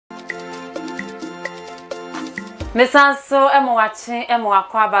Mesanso emo wachi emo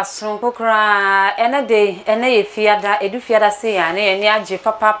akwa basun kokra ene efiada edufiada se ya na ene age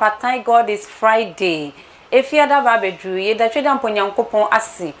papa thank God is Friday efiada ba bedru ye da tweda mponyankopon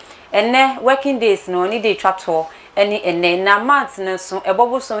ase ene working days no ni dey twato ene na month no so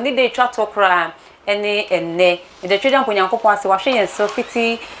ebobo ni dey twato kra ene da tweda mponyankopon ase wahwe yen so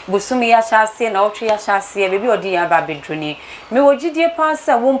fiti busumi ya chase na otwe ya chase bebi odi ya ba bedru ni me wogidie pa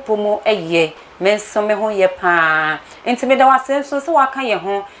sa wompomo eye menso me ho ye pa enti me da wase so se waka ye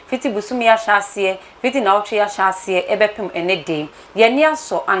ho fiti busumi ya chase fiti na otwe ya chase ebepem ene de ye ni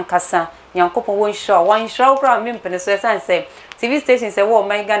aso ankasa nyankopon won show wan show kra me mpene so say TV station say wo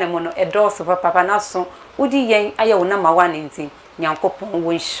man Ghana mo no edoso papa na so udi yen aye wo na ma wan enti nyankopon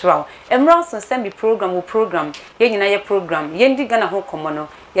won show emra so send me program ye nyina ye program Yendi Ghana ho komo no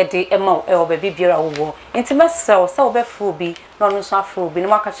ye de ema e oba bibiara wo enti mesel se oba fu bi no no so afro bi no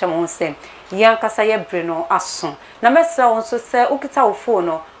maka che mo nsem yankasa ye bre no aso na mesel so se ukita wo phone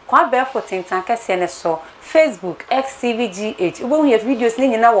no kwa be for tintan kese ne so Facebook XTVGH wo hu videos ni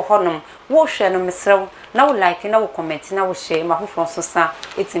nyina wo honom wo hwe no mesrew na wo like na wo comment na wo share ma fofo so sa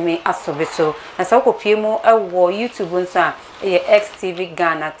etimi asobeso na sa wo kopie mu ewo YouTube nso a XTV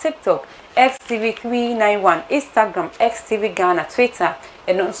Ghana, TikTok XTV391, Instagram XTV Ghana, Twitter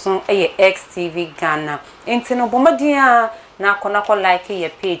enso XTV Ghana enti no bomadia na konako like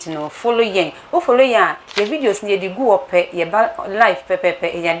your page no follow yen o follow ya your videos ni di go up ye live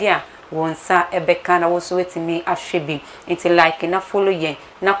pepepe ya dia wonsa ebeka na wo so wetimi ahwebi enti like na follow yen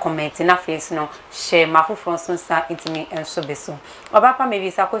na comment na face no share ma foforo so sa intimi enso beso obapa me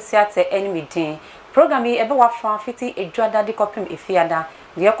visa kosi ate enemy din program yi ebe wa fa fiti edwada di kopim efiada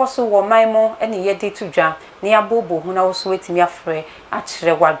ye koso wo maimo ene ye de tudwa ne abobo hu na wo so wetimi afre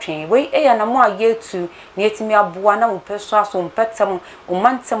akire wadwen we eya na mo ayetu ne etimi aboa na wo peso aso mpetem o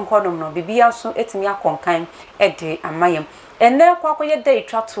mantem hodom no bibia so etimi akonkan ede amayem ene kwakoye dey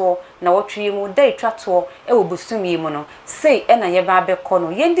twato na wotwe mu dey twato e wo busumi mu no sei ena ye ba abekọ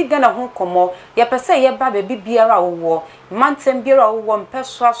no Yendi Ghana ho komo ye pese ye ba be bibiara wo mantem biara wo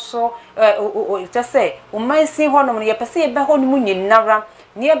mpeso aso te se o mansin honom no ye pese ye ba honum nyinara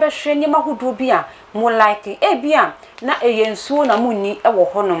ne ye behwe ne mahodo bi a mo like e bia na eyensuo na munni e wo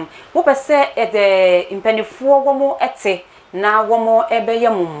honom wo pese de impenifuo wo mo ete na wo mo ebe ye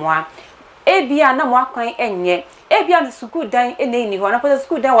mumwa e bia na mo akwan enye ebia na school dan eneni ho na pose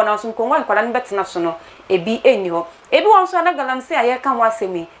school dan wona so nkonwa nkwala ne betena so no ebi eni ho ebi won so na galamse aye kan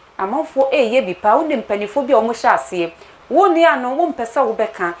wasemi amafo eye bi pa wo ne mpanifo bi o mo hya ase wo ni ano wo mpesa wo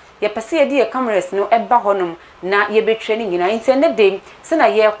beka ye pese ye di cameras no eba honom na ye betwe ni nyina internet dem se na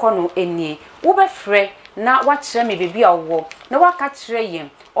ye kono eni wo be frɛ na wa kire me bebi awo na wa ka kire yem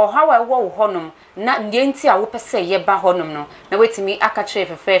ohawa ewo wo honom na ndienti a wo pese ye ba honom no na wetimi aka kire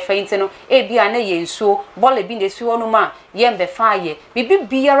fefefe inte no ebia na ye nsuo bole bi nesu honom a ye mbefa ye bibi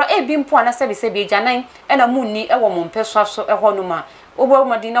biara ebi mpo ana sebe bi gyanan na munni ewo mo mpeso aso honom a obo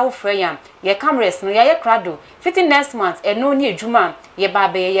madina wo frɛ ya ye cameras no ye krado fiti next month eno ni adwuma ye ba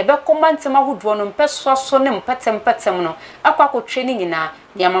be ye be komantem ahodo no mpeso aso ne mpetem no akwa kotwe ni nyina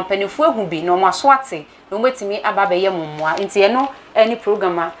ya mampanifu ehu bi no maso ate no metimi aba be ye mommoa nti ye no any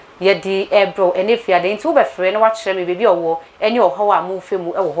program ye di ebro ene fiade nti wo be frɛ no wa kyerɛ me bebi owo ene ohaw a mo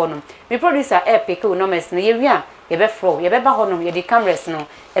femu ewo honom me producer epic no numbers no ye wi a ye be frɔ ye be ba honom ye di cameras no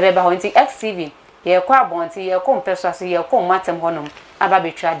e be ba ho nti XTV ye kwa abonti ye ko mpeso aso ye ko matem honom aba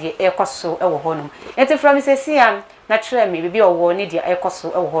betwa de e koso ewo honom enti from sesia na kyerɛ me bebi owo ne dia e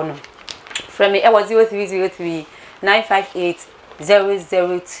koso ewo honom from me e was 0303 958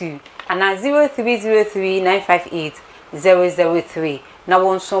 002 and 0303 958 003 na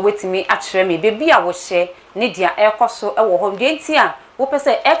wonso wetimi akyerɛ me bebi a wo hye ne dia ekoso ewo hom de ntia wo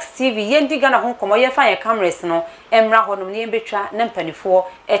pese XTV Yendi Ghana ho komo ye fa ye cameras no emra honom ne betwa na mpanifo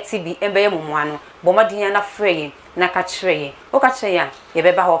etb embeye momoa no bomadinya na frɛ na ka kyerɛ ye wo ka kyerɛ ya ye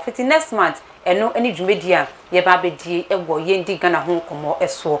beba ho fiti next month eno ani dwumedi a ye ba bedie ewo Yendi Ghana ho komo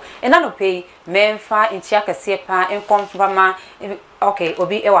eso ena no pei memfa ntia kase pa enkonfama okay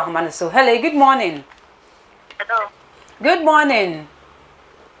obi ewa hama no so hello good morning. Hello. Good morning.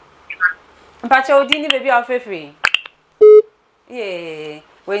 Mpacha odini baby afefri. Yeah.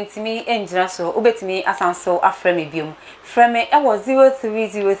 Wentimi enjira so obetimi asanso afrɛ me biom. Frɛ me e was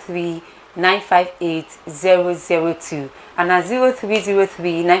 0303 958 002 and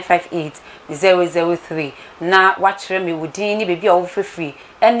 0303 958 003 na wakyerɛ me wodin ni baby afefri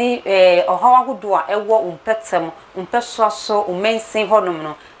eni ohawa hodo a ewo umpetem umpeso so umensin honom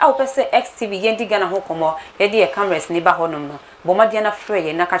no a wo pese XTV Yendi Ghana ho komo ye de cameras ni ba honom no bomadia na frɛ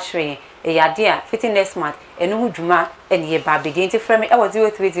ye na ka kyerɛ ye Yadia fitting next month and who Juma and ye ba begin to frame it. I was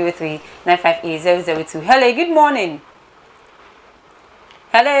 0303-958-002. Hello, good morning.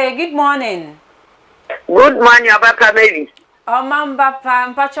 Hello, good morning. Good morning, Abaka Mary. Oh, Mamba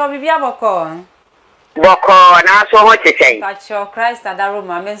Pam, Pacho Bibia Boko. Boko, na so what you say? Pacho Christ at the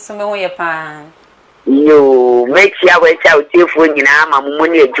room, I mean, some way pan. You make your way out if when you are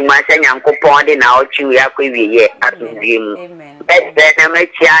Mamuni to my son, Uncle Pond, and out you are quickly at him. Amen. Best then I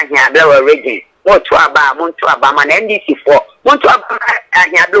make you have lower rigging. What to Abba, Montuabama, and this is for Montuabama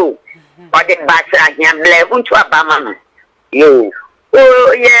and Yadu. But the batter, Yamble, Montuabama. You.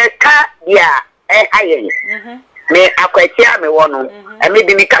 Oh, yeah, cat, yeah, I me akwatia me wono e me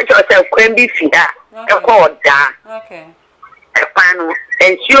bi me ka cho se kwan bi fi ha e ko da okay e kwanu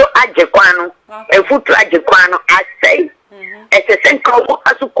ensio age kwanu e futu age kwanu asai e se senko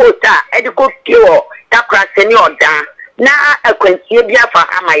asukota e de ko kiwo takra seni oda na akwantie bi afa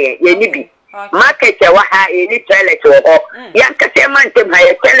amaye ye ni bi market e wa ha e ni toilet wo yanka se mantem ha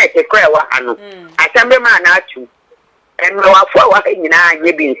ye toilet kra wa ha no asambe ma na atu e me wa fo wa nyina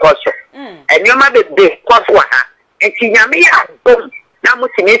anye bi nkoso e nyoma bebe koso wa ha enti nyame ya bom na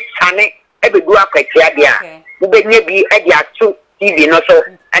mutimi sane ebedu akwatia bia ubenye bi e dia tu TV no so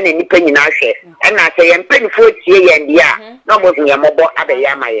ana nipa nyina hwe e na se ye mpanifo tie Yendi a no mo hu ye mobo abe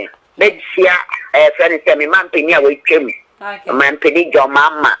ya maye betia friend se me mampani a we twem mampani jo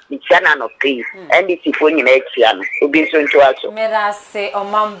mama bichana no please ndc fo nyina etia no obi so nto aso me da se o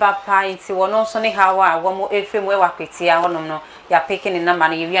mamba pa nti wono so ne hawa wo mo efem we wakwatia honom no ya picking in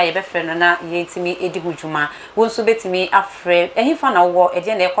number you ya be friend na ye ntimi edi hujuma wo nso betimi afre ehifa na wo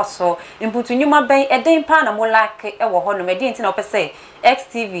ede na ekoso imputu nyuma ben eden pa na mo like e wo honom ede nti na opese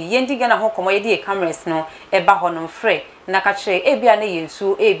XTV Yendi gana ho komo yedi cameras no e ba honom free na ka kire e bia na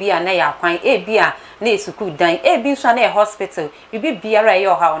yensu e bia na ya kwan e bia na esuku dan e bi nso na e hospital bibi biara ye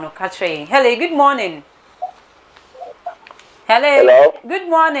oha no ka kire. Hello, good morning. Hello. Good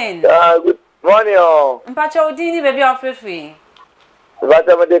morning. Good morning. Mpacha odini baby ofrefi.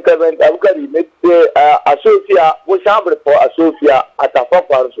 Vata de comment abukari mete asofia wo chambre for asofia atafa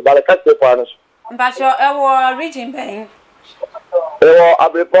kwaro so bale kase kwaro so mpacho ewo region ben ewo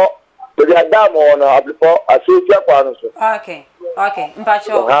abrepo de adam ono abrepo asofia kwaro so okay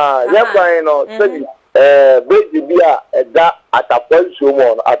mpacho ye kwan no sebi beji bia eda atafa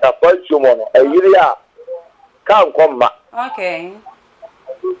nsumo no eyiri a kan komma okay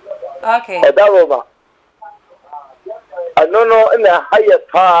eda roma no na higher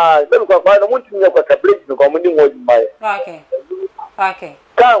pa dem ko fa no mutin ne ko tablet ko mun din wodi mai okay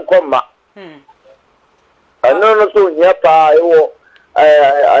kan komma no so nya pa ewo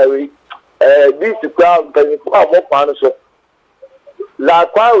this crowd kan ko amo pa no so la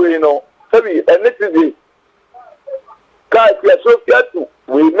kwa we no sabi enetizi ka ti Sophia tu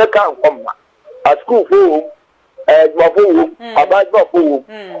we na kan komma a school for mafo abajba fo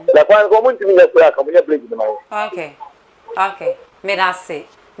la kwa ko mun tin ne ko ya ka mun ya break ni mai okay me da se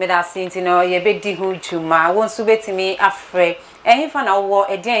ntino ye bedi hu juma won su betimi afre ehifa na wo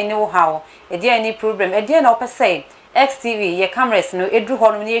edian ni wo hawo edian ni problem edian na opese XTV ye cameras no edru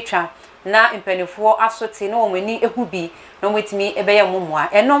ho no ni etwa na impanifo asoti na omani ehu bi no metimi ebeye mommoa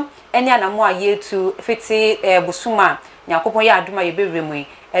enom ene anamo ayetu fiti busuma nyakopon ya aduma ye bewremu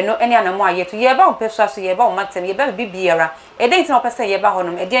eno ene anamo ayetu ye ba ompeso aso ye ba omatem ye ba bibiara eden tin opese ye ba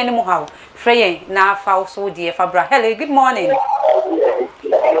honom edian ni mo hawo freyen na afa so die fabra. Hello, good morning.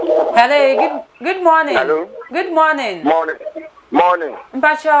 Hello, good morning. Hello. Good morning. Morning.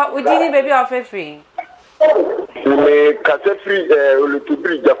 Mpacha udini baby of free. Me kase free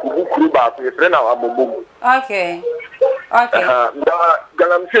olutubri jakubu kruba fe frena wa bobo. Okay. Da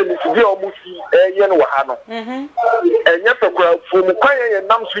galam se mi sidi omusi ye no ha no. Enye pekura fu mu kwan ye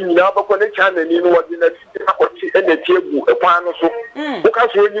nam so nyina ba ko ne channel ni no wodi na sidi akoti e na tiegu e kwan no so. Buka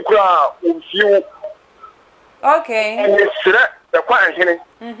so ni kura umfiu. Okay. Ne sire da kwan hene.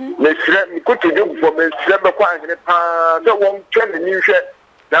 Ne sire mi ko to jogu fo me sire be kwan hene pa so won twene ni hwe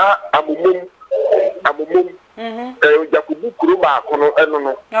na amumum jakubu kruba kono eno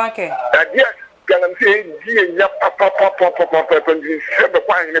no. Okay. Adia galam se die nya papa ndi sebe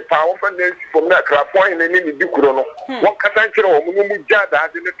kwa ni pa won fa na fo na kra fo ni ni di kuro no won kata nkire wo mu mu jada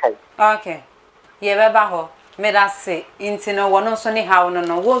ade ne ton. Okay. Ye be ba ho me da se intino wono so ni hawo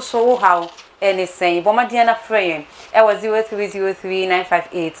no wo so wo hawo eni sen bo ma dia na frame e was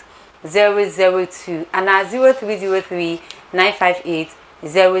 0303958002 ana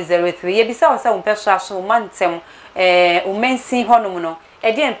 0303958003 ye bisa wasa umpeso aso mantem umensi honom no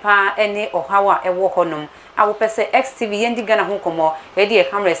edien pa ene ohawa ewo honom awo pese XTV Yendi gana ho komo edi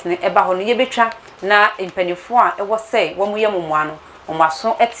cameras ne eba ho no ye betwa na impanifo a ewo sei wo mu ye momwa no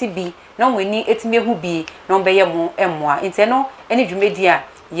omaso etibi na mo ni etime hu bi na on be ye mo emmoa enti no ene dwumedi a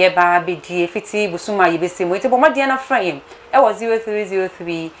ye ba bedie fiti busuma ye besemo enti bomade na fra yem e wo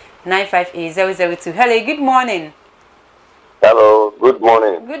 0303958002. Hello, good morning. Hello, good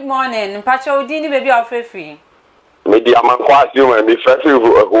morning. Good morning. Mpacho odini baby of free. Maybe I'm quite human. The first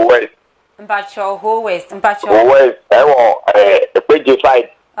who west. Mpacho who west. Mpacho. Who west. I want a page fight.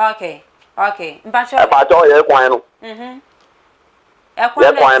 Okay. Okay. Mpacho. Mpacho ye kwano. Ye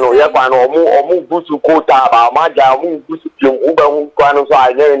kwano. Omu busu kota ba maja omu busu pium uba kwano so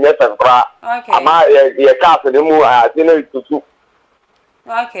anye nyefra. Okay. Ama ye kase demu atine tutu.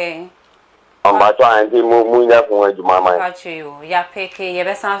 Okay. Mpacho ante mu nya fun adwuma man. Mpacho ya peke ye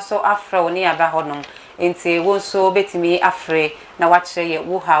besan so afra oni aba honom. Enti wo so betimi afre na wachire ye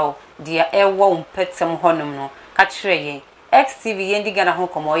wo hawo dia ewo umpetem honom no ka chire ye XTV Yendi Ghana ho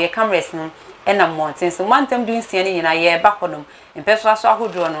komo ye cameras no ena mountain so mantem du nsia ni nyina ye ba honom empeso aso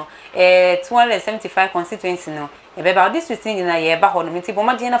ahodro no 275 constituency no e be ba district ni nyina ye ba honom nti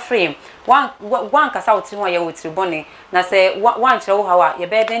bomade na frame wan kasa wotiri ho ye wotiri bone na se wan chire wo hawo ye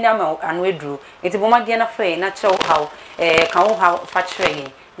be den ama anu eduru nti bomade na frame na chire wo hawo kan wo hawo fa chire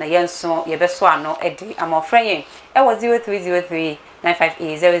ye na yenso ye beso ano edi ama friend yen e was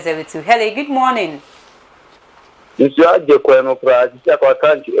 0303958002. Hello, good morning. This you aje kwano pra this kwa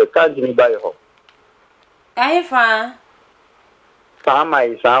kanji ni baye ho. Ayi fa.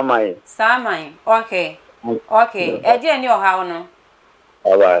 Samai. Okay. Okay. Edi eni o ha no.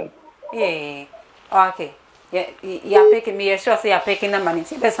 Alright. Yeah. Okay. Ya pick me sure say ya pick na mani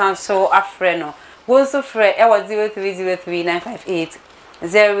ti besan so afre no. Wo so frɛ e was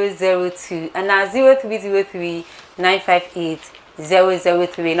 0303958002 and now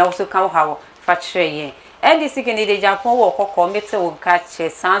 0303958003 na also kan hawo fa kyerɛ yen NDC Kennedy Japan wo kokɔ mete wo ka kyɛ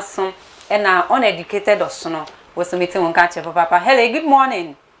Samsung and na uneducated osono wo so mete wo ka kyɛ papa. Hello, good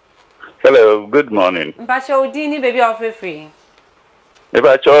morning. Hello, good morning. Mpacho odini baby of free.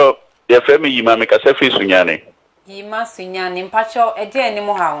 Mpacho ye frame yima me kasa free sunyane. Yima sunyane mpacho edi eni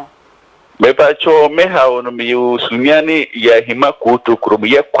mo hawo. Mpacho me hawo no me sunyane ya hima koto krom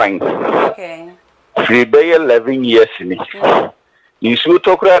ye kwan. Okay. Free be 11 years ni. Insu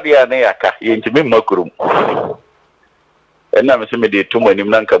tokra dia na yaka ye ntime makrum. Ena me se me de to manim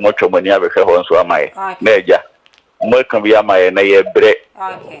na nka motwo mani abehwe ho nso amaye. Na eja. Mo kan bi amaye na ye bre.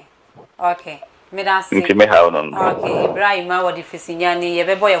 Okay. Me da se. Ntime hawo no. Okay, Ibrahim a wodi fisinyane ye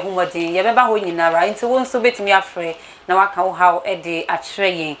bebo ye humodin ye beba ho nyinara nti wo nso betimi afre na waka wo hawo e de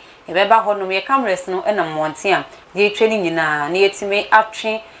akyere yen ye beba ho no ye cameras no e na monte a ye twani nyina na yetimi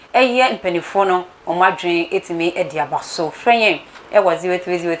atwe eye mpanifo no omadwen etimi e de abaso frenyen e was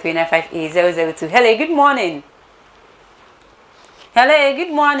 0303958002. Hello, good morning. Hello,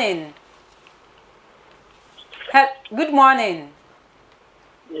 good morning. Good morning.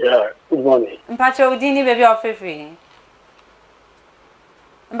 Yeah, good morning. Mpacho udini baby of free.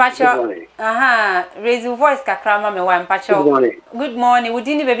 Mpacho raise your voice kakrama me wa mpacho. Good morning. Good morning.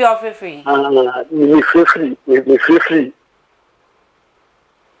 Udini baby of free. Me free.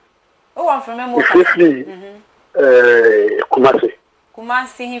 Oh, I'm from me free.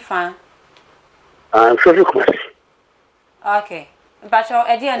 Kumasi hifa. I'm free Kumasi. Okay. Mpacho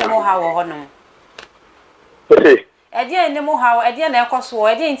edi ene mo ha wo honom. Okay. Edi ene mo ha, edi na ekoso,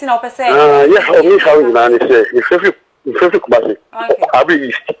 edi nti na opese. Yeah, me how you na say. Me free Kumasi. Okay. Abi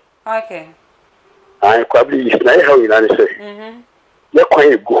East. Okay. I probably East na how you na say. Ya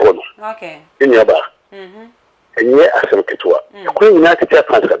kwan egu ho no. Okay. Enya ba. Enye asem ketwa. Kwan nyina tete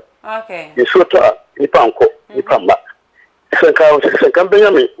transfer. Okay. Yeso to nipa anko, nipa mba. Senka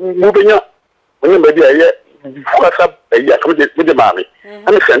benya me, mu benya. Onye ba bi aye WhatsApp ayi akam de maami.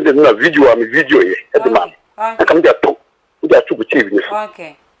 Ana send na video ye. E de maami. Akam de to. Ndia to bu TV ni.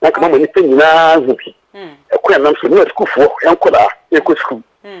 Okay. Na kama mo nipa nyina zubi. Ekwa nam so na school fo, enkola, eko school.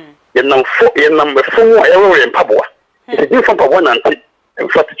 Ye nam fo mo e we mpaboa. E di fo mpaboa na nti.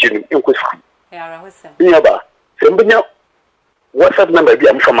 Emfa chinu enko school. Ya rahosem. Nya ba. Sembenya WhatsApp number bi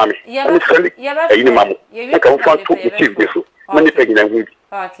am fa mami. Ani send ayi ni mamu. E ka mfa to TV ni so. Mani pe nyina hu.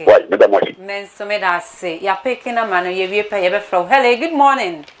 Okay. Why, Madam Washi? Men so me da say ya picking a man ye wie pay ye be flow. Hello, good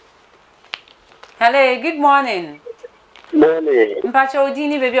morning. Hello, good morning. Morning. Mpacho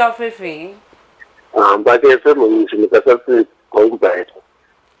odini baby of free. But if I'm going to make a selfie, go by.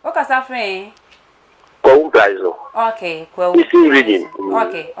 Okay, suffering. Go by. Okay, well. Reading.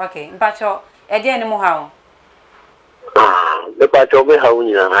 Okay. Mpacho edi ene mo ha. The part of how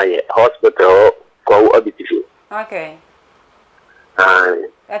you are hospital go abitifi. Okay.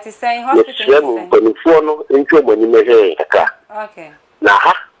 That is saying hospital. But for no into money measure. Okay. Na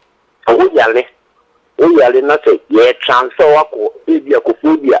ha. Awu yale. we are not a ye transfer wako ebi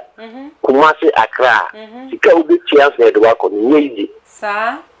akofobia Kumasi Accra sika obi chance head wako ni Yendi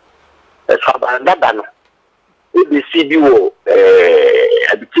sa esabanda dano ebi CBO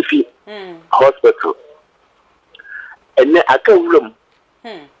abitifi hospital ene aka wulom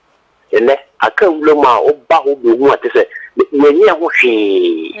ene aka wulom a oba ho be hu atese yenye ho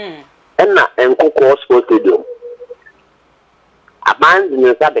hwe ena Nkomo hospital stadium abanzi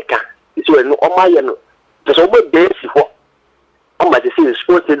ne sabeka isi we no omaye no so obo desi ho Oma de see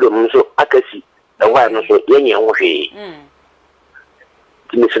sports stadium so akasi e wa no so yenye ho hwe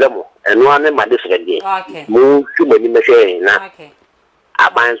timisramo eno ane ma de sege mu hwemani mehwe na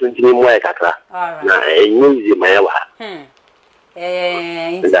aban so ntini mu kakra na enyizi mayewa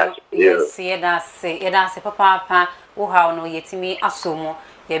yes yedase papa wo ha no yetimi asomo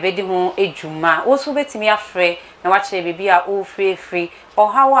yebedi ho edwuma wo so betimi afre na wa kire bibi a wo free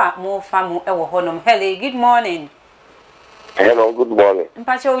ohawa mo fa mu ewo honom. Hello, good morning. Hello, good morning.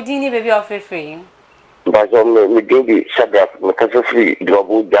 Mpacho udini baby of free. Mpacho me dogi Shadrach me kasa free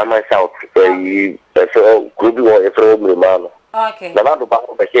drobu Jama South so grubi wo efro me mano. Okay. Na do ba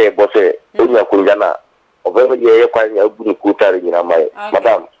ko be ke bo se onya kunjana obebe ye kwa nya buru kutari nyina mai.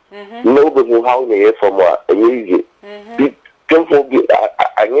 Madam. No be mu hawo ne ye from a eyi. Kemfo bi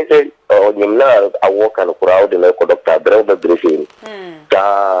anyese onyimna awoka no kura de na ko doctor drebe dressing.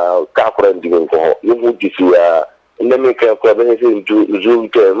 Ka kura ndingo ko yubu disia ndeme ka ko be se zoom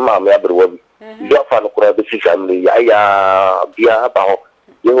te ma me abrewo bi ya fa no kura be si family ya bia ba ho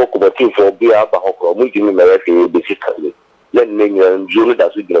ye ko ba ti fo bia ba ho ko mu jimi me fe be si family len ne nya nzuru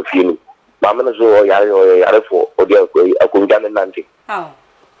da su gira fini ma me no so ya fo o dia ko akunja ne nanti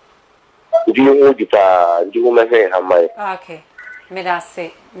ndiwo dita ndiwo me he hamai. Okay,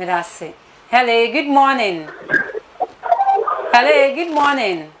 medase. Hello, good morning. Hello, good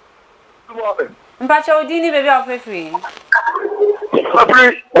morning. Good morning. Mpacho udini baby of free.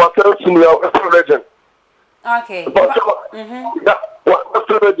 Every what else in your legend. Okay. Yeah, what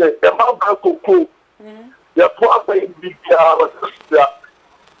legend? The man ko ya po ba bi ya ya.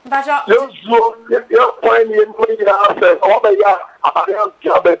 Mpacho you find me in ya say o ba ya abaya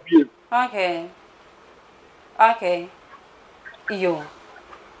ya ba bi. Okay. Yo.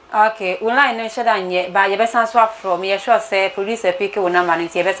 Okay, online no shada nye ba ye besan so afro me sure say producer pick we number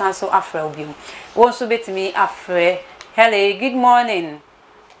nti ye besan so afro bi won so betimi afre. Hello, good morning.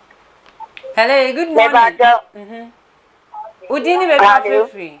 Udini baby afre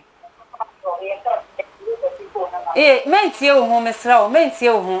free. Mentie wo ho mesra wo mentie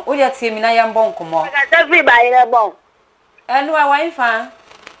wo ho wo ya tie mi na ya mbon komo. Ka free ba ye bon. Enu a wan fa.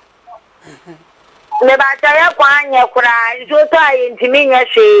 Le ba ta ya kwa anye kura so to ayi ntimi nya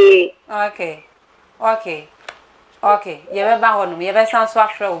hwe. Okay. Ye be ba honum ye be san so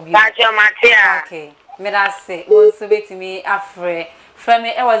afre obi. Ba je matia. Okay. Me da say won so betimi afre. From me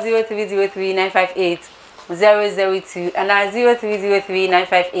e was 0303958002 and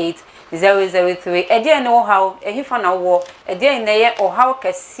 0303958003. E dey no how e hifa na wo e dey na ye o how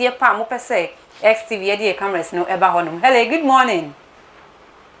kase pa mo pese XTV e dey cameras no e ba honum. Hello, good morning.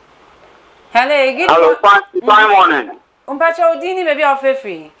 Hello, fine morning. Mpacho udini baby of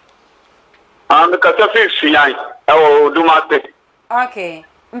free. The cafe fiai do mate. Okay.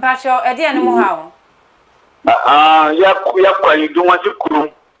 Mpacho e dey no mo how. Ya kwa do mate kuru.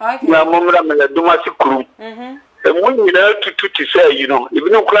 Okay. Ya momra me do mate kuru. When you know to say, you know,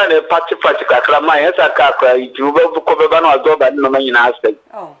 even no clan a party kakra my esa kakra you go ko be ba no adoba no ma nyina aspect.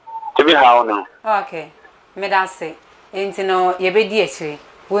 Oh. To be how no. Okay. Me da say. Enti no ye be di akire.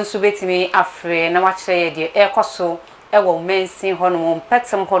 Won so betimi afre na wa kire ye de e koso e wo mensin honom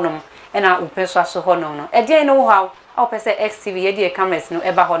petem honom e na upeso aso honom no. E de no wo haw a opese XTV ye de cameras no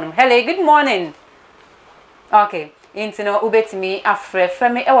e ba honom. Hello, good morning. Okay. Enti no ubetimi afre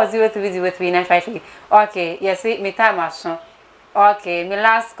frame e wo 030395. Okay, yes, me time aso. Okay, me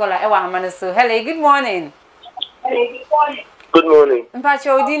last caller e wa hamane so. Hello, good morning. Good morning.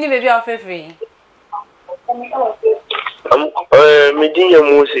 Mpacho udini baby of free. Medinha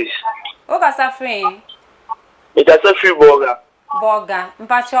Moses. O ka safrin. It has a free burger.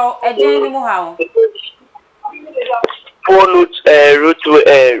 Mpacho eden ni mu ha o. Root.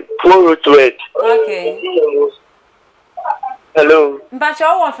 Okay. Hello. Mpacho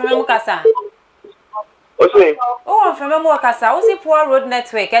o won feme mu kasa. What's it? O won feme mu kasa. O si poor road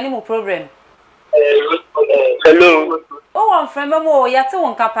network any mu problem. Hello. O won feme mu ya te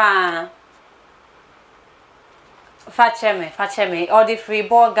won kapa. Facheme all the free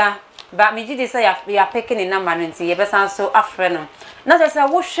burger but me did say ya picking in number nti ye besan so afre no na say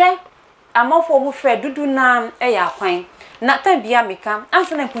wo hwe amafo mu frɛ dudu na e ya kwan na tan bia meka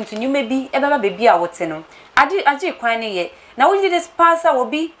ansa na mpuntunyuma bi ebeba bebi a wote no age kwan ne ye na wo dey sponsor wo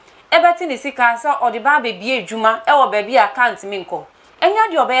bi ebeti ne sika sa odi ba bebi adwuma e wo bebi account mi nko enya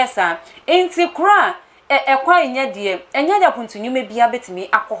de obeyesa enti kura ekwan nya de enya de mpuntunyuma bia betimi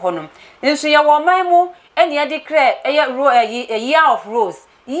akọ no nso ye wo man mu ene ye declare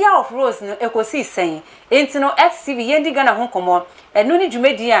year of rose no ekosi sen enti no XTV Yendi Ghana ho komo enu ni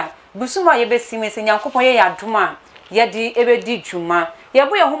dwumedi a busuma ye besime se nyankopon ye adoma ye di ebedi dwuma ye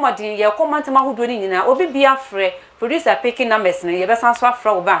bo ye homodin ye komantama hodo ni nyina obi bia frɛ producer picking numbers no ye besan so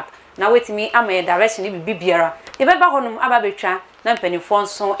afra wo back na wetimi ama ye direction bi biara ye beba honum aba betwa na mpanifo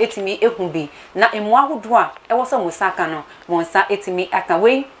nso etimi ehumbi na emu ahodo a ewo so musaka no monsa etimi aka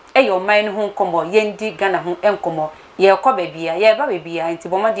wei eyo man ho nkomo Yendi Ghana ho enkomo ye koba bia ye ba bia nti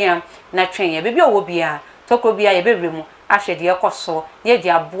bomadian na twen ye bebi owo bia tokro bia ye bebremu ahwede ye koso ye di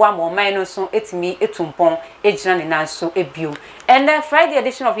aboa ma man no so etimi etumpon ejina ne nanso ebio and then Friday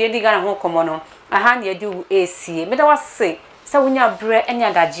edition of Yendi Ghana ho nkomo no aha ne yedi esie meda wase sa wonya bre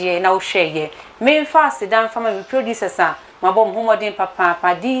enya daje na wo hweye memfa sedan fama me producers a mabom homodin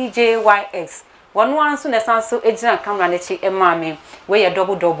papa DJYX wonu anso ne sanso ejina camera ne chi emame we ye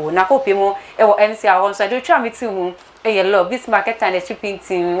double na kopemu e wo MC a won so de twa meti hu e ye love this market and shipping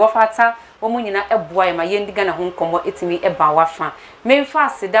team wo fata wo munyina eboa e ma Yendi Ghana ho nkomo etimi eba wafa memfa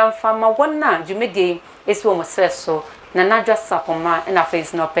sedan fama wonna dwumedie esi wo mosreso na najwa sapoma na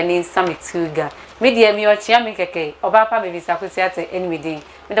face no penin samituga media mi ochia mi keke obapa baby sakusi ate enimidi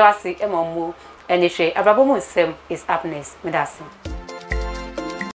medawasi emommu enihwe abrabomu nsem is happiness medasi